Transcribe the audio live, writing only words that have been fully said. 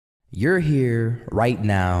You're here right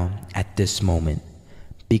now at this moment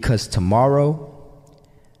because tomorrow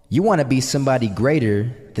you want to be somebody greater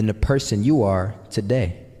than the person you are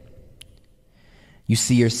today. You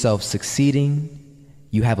see yourself succeeding,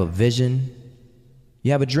 you have a vision,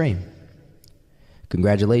 you have a dream.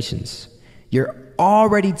 Congratulations. You're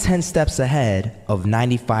already 10 steps ahead of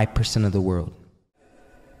 95% of the world.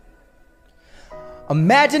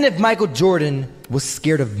 Imagine if Michael Jordan was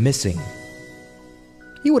scared of missing.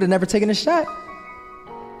 He would have never taken a shot.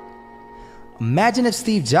 Imagine if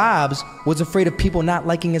Steve Jobs was afraid of people not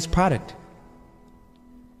liking his product.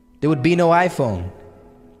 There would be no iPhone.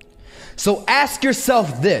 So ask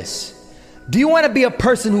yourself this. Do you want to be a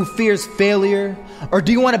person who fears failure, or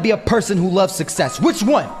do you want to be a person who loves success? Which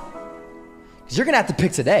one? Because you're going to have to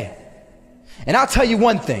pick today. And I'll tell you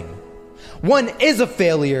one thing. One is a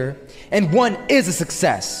failure, and one is a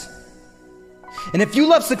success. And if you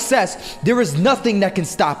love success, there is nothing that can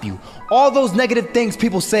stop you. All those negative things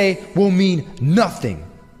people say will mean nothing.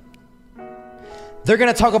 They're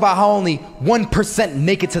going to talk about how only 1%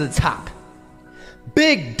 make it to the top.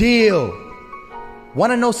 Big deal.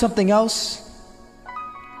 Want to know something else?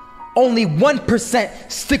 Only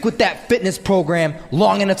 1% stick with that fitness program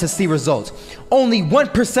long enough to see results. Only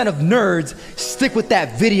 1% of nerds stick with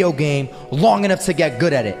that video game long enough to get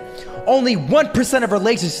good at it. Only 1% of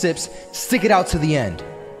relationships stick it out to the end.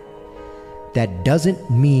 That doesn't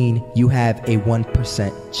mean you have a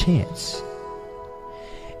 1% chance.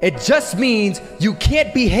 It just means you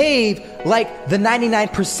can't behave like the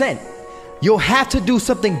 99%. You'll have to do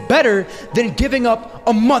something better than giving up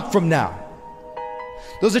a month from now.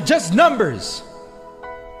 Those are just numbers.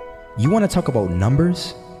 You want to talk about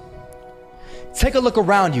numbers? Take a look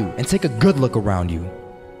around you and take a good look around you.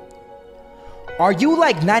 Are you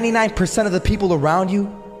like 99% of the people around you?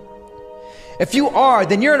 If you are,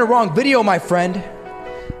 then you're in the wrong video, my friend.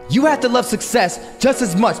 You have to love success just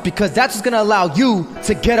as much because that's what's going to allow you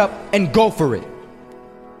to get up and go for it.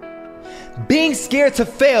 Being scared to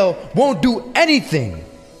fail won't do anything.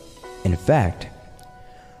 In fact,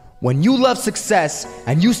 when you love success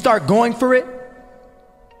and you start going for it,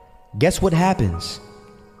 guess what happens?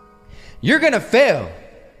 You're going to fail.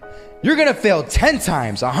 You're going to fail 10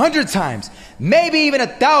 times, 100 times, maybe even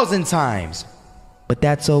 1,000 times. But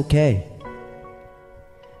that's okay.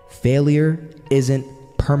 Failure isn't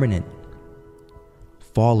permanent.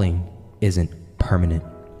 Falling isn't permanent.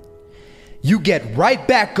 You get right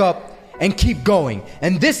back up and keep going.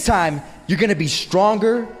 And this time, you're going to be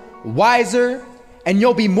stronger, wiser, and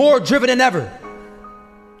you'll be more driven than ever.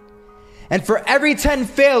 And for every 10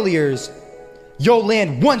 failures, you'll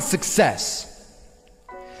land one success.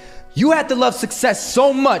 You have to love success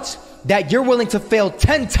so much that you're willing to fail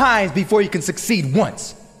 10 times before you can succeed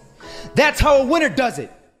once. That's how a winner does it.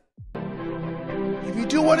 If you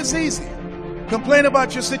do what is easy, complain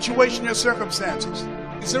about your situation, your circumstances,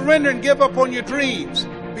 you surrender and give up on your dreams,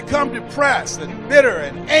 become depressed and bitter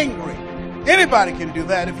and angry. Anybody can do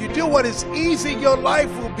that. If you do what is easy, your life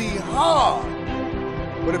will be hard.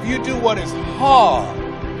 But if you do what is hard,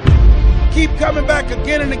 keep coming back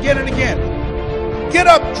again and again and again. Get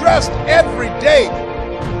up dressed every day.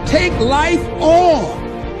 Take life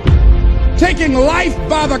on. Taking life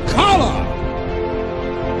by the collar.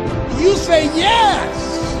 You say,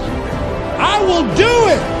 yes, I will do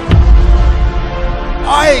it.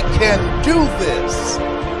 I can do this.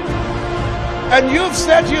 And you've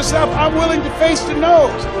said to yourself, I'm willing to face the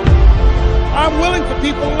no's. I'm willing for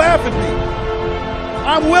people to laugh at me.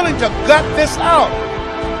 I'm willing to gut this out.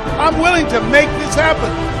 I'm willing to make this happen.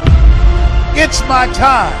 It's my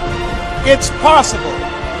time. It's possible.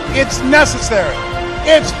 It's necessary.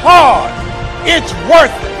 It's hard. It's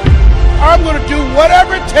worth it. I'm going to do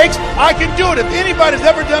whatever it takes. I can do it. If anybody's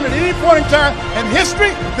ever done it at any point in time in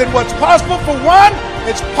history, then what's possible for one,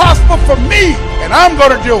 it's possible for me, and I'm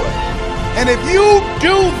going to do it. And if you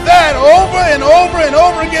do that over and over and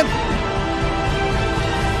over again,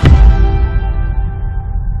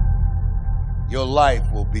 your life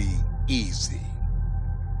will be easy.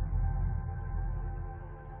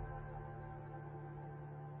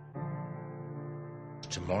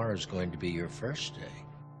 Tomorrow is going to be your first day.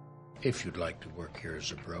 If you'd like to work here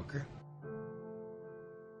as a broker.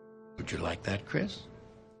 Would you like that, Chris?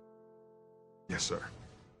 Yes, sir.